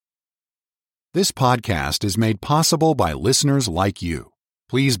This podcast is made possible by listeners like you.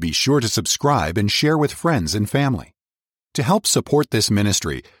 Please be sure to subscribe and share with friends and family. To help support this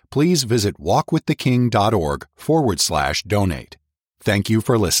ministry, please visit walkwiththeking.org/donate. Thank you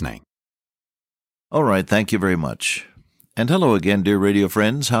for listening. All right, thank you very much. And hello again, dear radio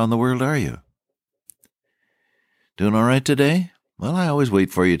friends. How in the world are you? Doing all right today? Well, I always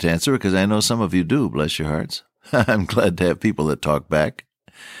wait for you to answer because I know some of you do, bless your hearts. I'm glad to have people that talk back.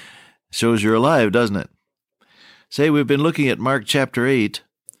 Shows you're alive, doesn't it? Say, we've been looking at Mark chapter 8,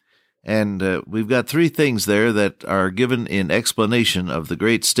 and we've got three things there that are given in explanation of the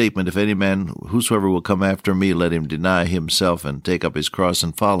great statement, if any man, whosoever will come after me, let him deny himself and take up his cross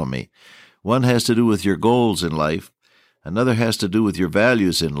and follow me. One has to do with your goals in life, another has to do with your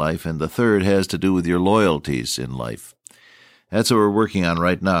values in life, and the third has to do with your loyalties in life. That's what we're working on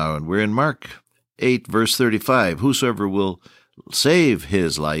right now, and we're in Mark 8, verse 35. Whosoever will save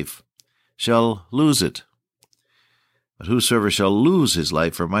his life shall lose it. But whosoever shall lose his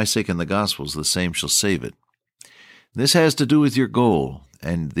life for my sake and the gospel's, the same shall save it. This has to do with your goal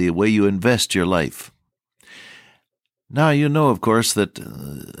and the way you invest your life. Now, you know, of course, that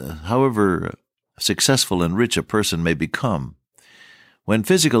however successful and rich a person may become, when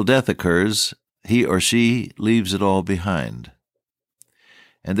physical death occurs, he or she leaves it all behind.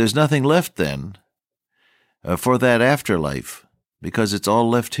 And there's nothing left then for that afterlife, because it's all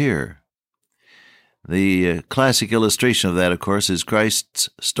left here. The classic illustration of that, of course, is Christ's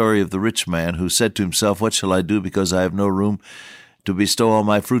story of the rich man who said to himself, "What shall I do, because I have no room to bestow all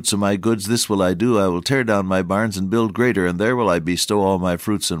my fruits and my goods? This will I do, I will tear down my barns and build greater, and there will I bestow all my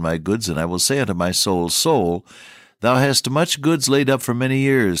fruits and my goods. And I will say unto my soul, Soul, thou hast much goods laid up for many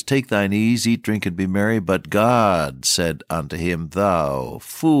years. Take thine ease, eat, drink, and be merry. But God said unto him, Thou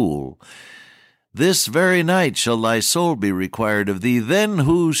fool, this very night shall thy soul be required of thee. Then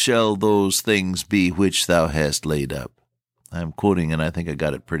whose shall those things be which thou hast laid up?" I'm quoting, and I think I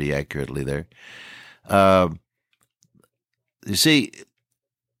got it pretty accurately there. You see,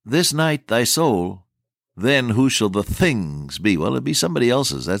 this night thy soul, then who shall the things be? Well, it'd be somebody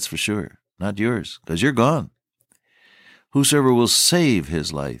else's, that's for sure, not yours, because you're gone. Whosoever will save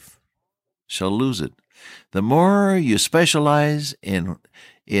his life shall lose it. The more you specialize in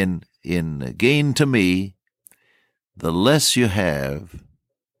gain to me, the less you have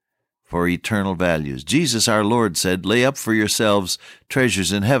for eternal values. Jesus our Lord said, "Lay up for yourselves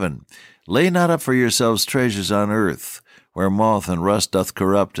treasures in heaven. Lay not up for yourselves treasures on earth, where moth and rust doth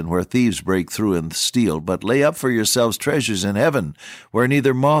corrupt, and where thieves break through and steal. But lay up for yourselves treasures in heaven, where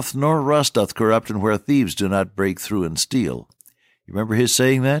neither moth nor rust doth corrupt, and where thieves do not break through and steal." You remember his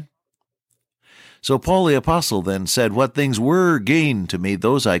saying that? So Paul the Apostle then said, "What things were gain to me,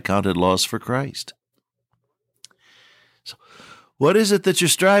 those I counted loss for Christ." So what is it that you're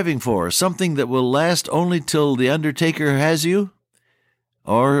striving for? Something that will last only till the undertaker has you?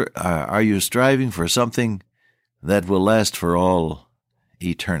 Or are you striving for something that will last for all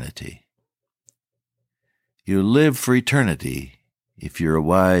eternity? You live for eternity if you're a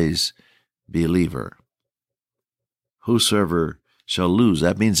wise believer. Whosoever shall lose,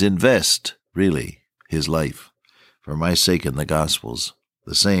 that means invest, really, his life for my sake and the gospel's,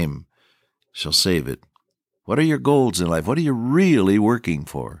 the same shall save it. What are your goals in life? What are you really working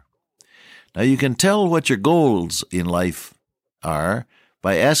for? Now, you can tell what your goals in life are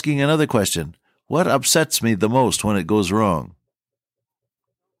by asking another question. What upsets me the most when it goes wrong?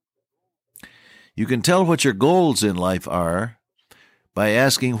 You can tell what your goals in life are by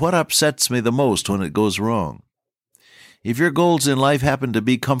asking, what upsets me the most when it goes wrong? If your goals in life happen to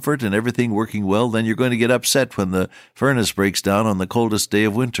be comfort and everything working well, then you're going to get upset when the furnace breaks down on the coldest day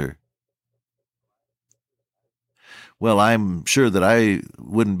of winter. Well, I'm sure that I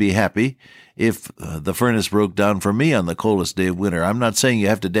wouldn't be happy if the furnace broke down for me on the coldest day of winter. I'm not saying you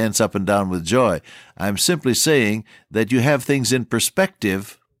have to dance up and down with joy. I'm simply saying that you have things in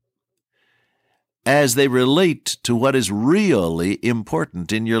perspective as they relate to what is really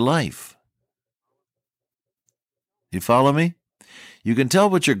important in your life. You follow me? You can tell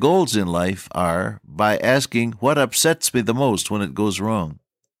what your goals in life are by asking, what upsets me the most when it goes wrong?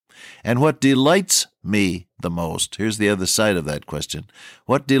 And what delights me the most? Here's the other side of that question.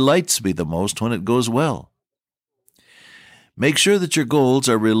 What delights me the most when it goes well? Make sure that your goals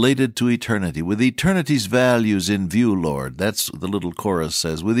are related to eternity, with eternity's values in view, Lord. That's what the little chorus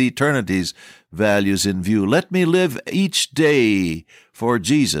says, with eternity's values in view. Let me live each day for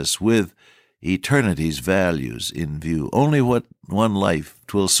Jesus with eternity's values in view. Only what one life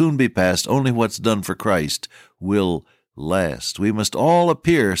 'twill soon be past, only what's done for Christ will last. We must all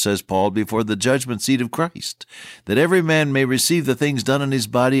appear, says Paul, before the judgment seat of Christ, that every man may receive the things done in his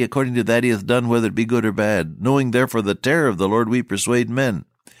body according to that he hath done, whether it be good or bad. Knowing therefore the terror of the Lord, we persuade men.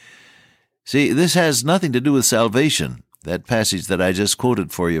 See, this has nothing to do with salvation, that passage that I just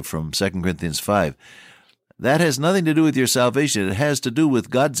quoted for you from 2 Corinthians 5. That has nothing to do with your salvation. It has to do with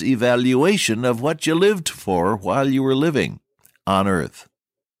God's evaluation of what you lived for while you were living on earth.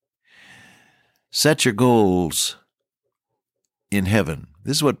 Set your goals in heaven.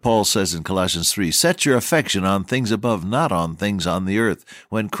 This is what Paul says in Colossians 3. Set your affection on things above, not on things on the earth.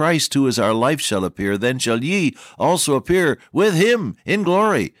 When Christ, who is our life, shall appear, then shall ye also appear with him in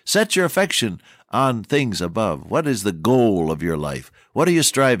glory. Set your affection on things above. What is the goal of your life? What are you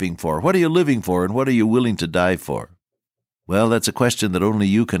striving for? What are you living for? And what are you willing to die for? Well, that's a question that only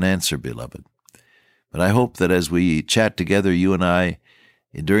you can answer, beloved. But I hope that as we chat together, you and I,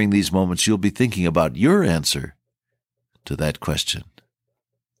 during these moments, you'll be thinking about your answer to that question.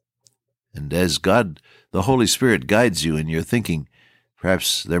 And as God, the Holy Spirit, guides you in your thinking,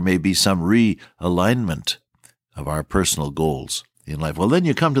 perhaps there may be some realignment of our personal goals in life. Well, then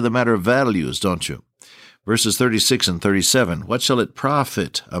you come to the matter of values, don't you? Verses 36 and 37, what shall it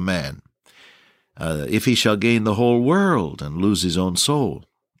profit a man if he shall gain the whole world and lose his own soul?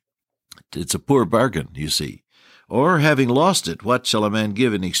 It's a poor bargain, you see. Or, having lost it, what shall a man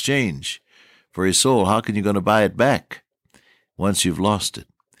give in exchange for his soul? How can you going to buy it back once you've lost it?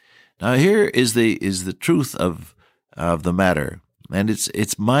 Now, here is the truth of the matter, and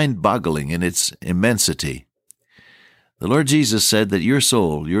it's mind-boggling in its immensity. The Lord Jesus said that your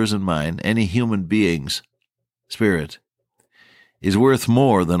soul, yours and mine, any human being's spirit, is worth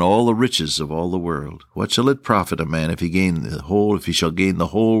more than all the riches of all the world. What shall it profit a man if he shall gain the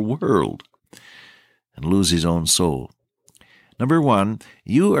whole world and lose his own soul? Number one,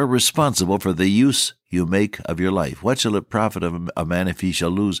 you are responsible for the use you make of your life. What shall it profit a man if he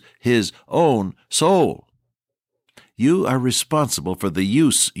shall lose his own soul? You are responsible for the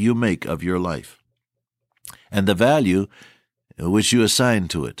use you make of your life and the value which you assign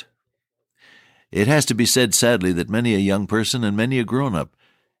to it. It has to be said, sadly, that many a young person and many a grown-up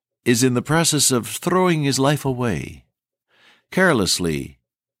is in the process of throwing his life away, carelessly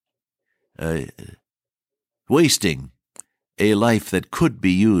wasting a life that could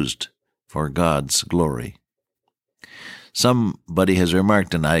be used for God's glory. Somebody has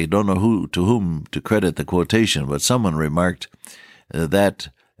remarked, and I don't know to whom to credit the quotation, but someone remarked that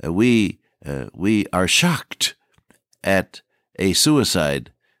we are shocked at a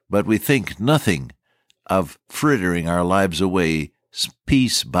suicide, but we think nothing of frittering our lives away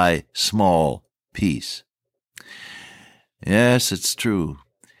piece by small piece. Yes, it's true.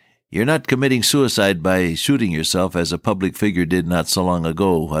 You're not committing suicide by shooting yourself, as a public figure did not so long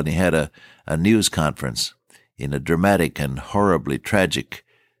ago when he had a news conference in a dramatic and horribly tragic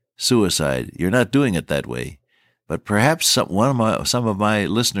suicide. You're not doing it that way. But perhaps some of my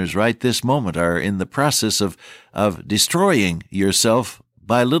listeners right this moment are in the process of destroying yourself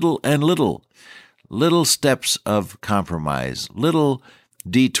by little and little steps of compromise, little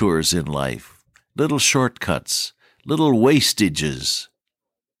detours in life, little shortcuts, little wastages.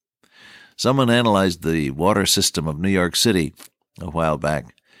 Someone analyzed the water system of New York City a while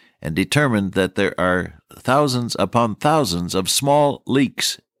back and determined that there are thousands upon thousands of small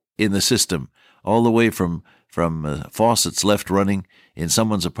leaks in the system, all the way from faucets left running in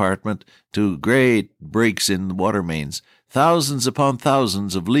someone's apartment to great breaks in water mains. Thousands upon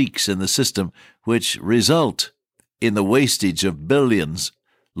thousands of leaks in the system, which result in the wastage of billions,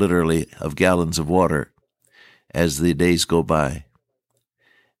 literally, of gallons of water as the days go by.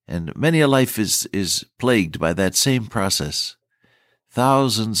 And many a life is plagued by that same process.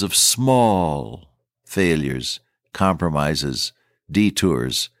 Thousands of small failures, compromises,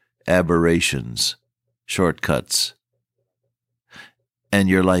 detours, aberrations, shortcuts, and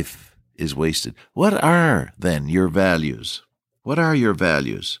your life is wasted. What are, then, your values? What are your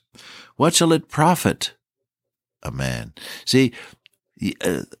values? What shall it profit a man? See,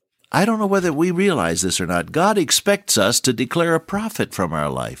 I don't know whether we realize this or not. God expects us to declare a profit from our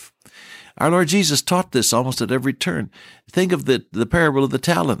life. Our Lord Jesus taught this almost at every turn. Think of the parable of the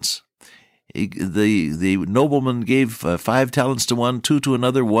talents. The nobleman gave 5 talents to one, 2 to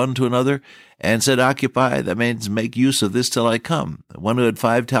another, 1 to another, and said, occupy, that means make use of this till I come. The one who had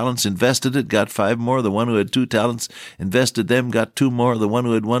 5 talents invested it, got 5 more. The one who had 2 talents invested them, got 2 more. The one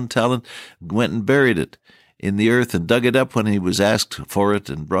who had 1 talent went and buried it in the earth and dug it up when he was asked for it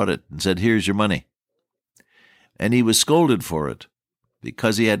and brought it and said, here's your money. And he was scolded for it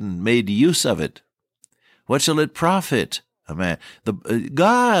because he hadn't made use of it. What shall it profit a man.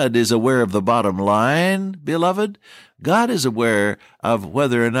 God is aware of the bottom line, beloved. God is aware of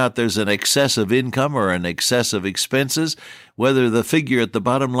whether or not there's an excess of income or an excess of expenses, whether the figure at the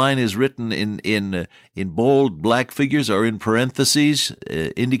bottom line is written in bold black figures or in parentheses,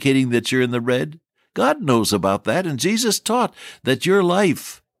 indicating that you're in the red. God knows about that, and Jesus taught that your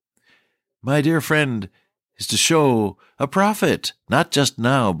life, my dear friend, is to show a profit, not just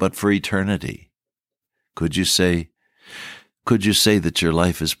now, but for eternity. Could you say that your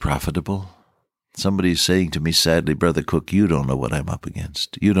life is profitable? Somebody's saying to me sadly, Brother Cook, you don't know what I'm up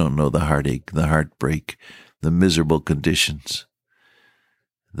against. You don't know the heartache, the heartbreak, the miserable conditions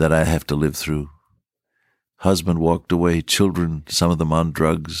that I have to live through. Husband walked away, children, some of them on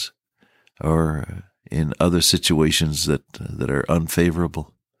drugs, or in other situations that are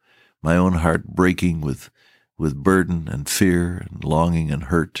unfavorable. My own heart breaking with burden and fear and longing and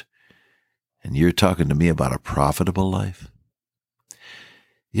hurt. And you're talking to me about a profitable life?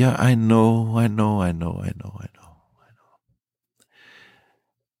 Yeah, I know.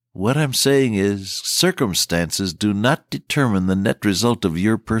 What I'm saying is, circumstances do not determine the net result of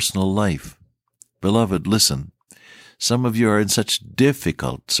your personal life. Beloved, listen. Some of you are in such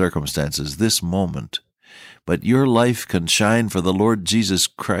difficult circumstances this moment, but your life can shine for the Lord Jesus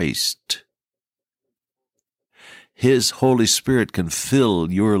Christ. His Holy Spirit can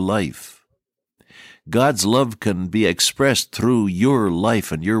fill your life. God's love can be expressed through your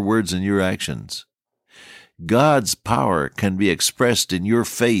life and your words and your actions. God's power can be expressed in your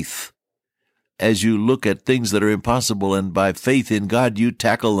faith as you look at things that are impossible, and by faith in God you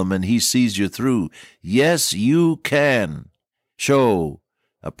tackle them and He sees you through. Yes, you can show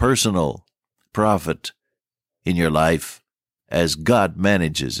a personal profit in your life as God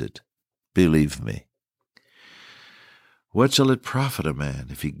manages it. Believe me. What shall it profit a man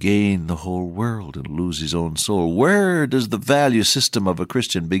if he gain the whole world and lose his own soul? Where does the value system of a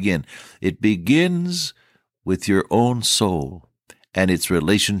Christian begin? It begins with your own soul and its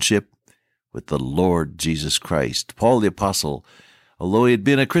relationship with the Lord Jesus Christ. Paul the Apostle, although he had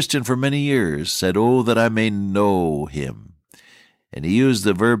been a Christian for many years, said, "Oh, that I may know Him." And he used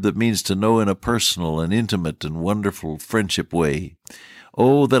the verb that means to know in a personal and intimate and wonderful friendship way.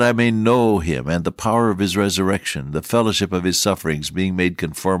 Oh, that I may know Him and the power of His resurrection, the fellowship of His sufferings, being made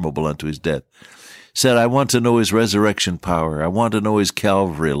conformable unto His death. Said, I want to know His resurrection power. I want to know His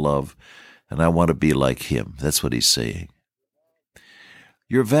Calvary love, and I want to be like Him. That's what he's saying.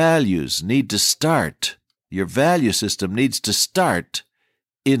 Your values need to start. Your value system needs to start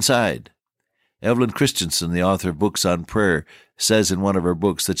inside. Evelyn Christensen, the author of Books on Prayer, says in one of her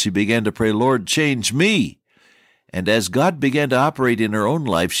books that she began to pray, "Lord, change me." And as God began to operate in her own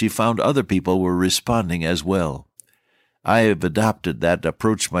life, she found other people were responding as well. I have adopted that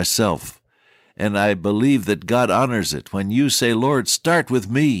approach myself, and I believe that God honors it. When you say, "Lord, start with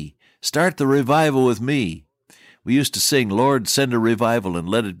me. Start the revival with me." We used to sing, "Lord, send a revival and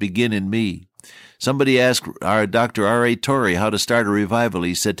let it begin in me." Somebody asked our Dr. R.A. Torrey how to start a revival.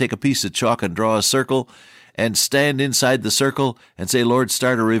 He said, take a piece of chalk and draw a circle and stand inside the circle and say, "Lord,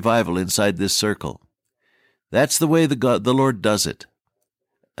 start a revival inside this circle." That's the way the Lord does it.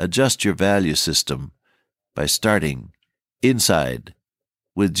 Adjust your value system by starting inside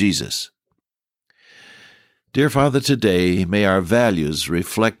with Jesus. Dear Father, today may our values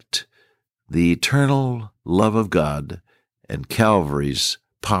reflect the eternal love of God and Calvary's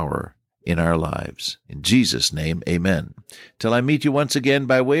power in our lives. In Jesus' name, amen. Till I meet you once again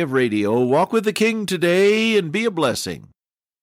by way of radio, walk with the King today and be a blessing.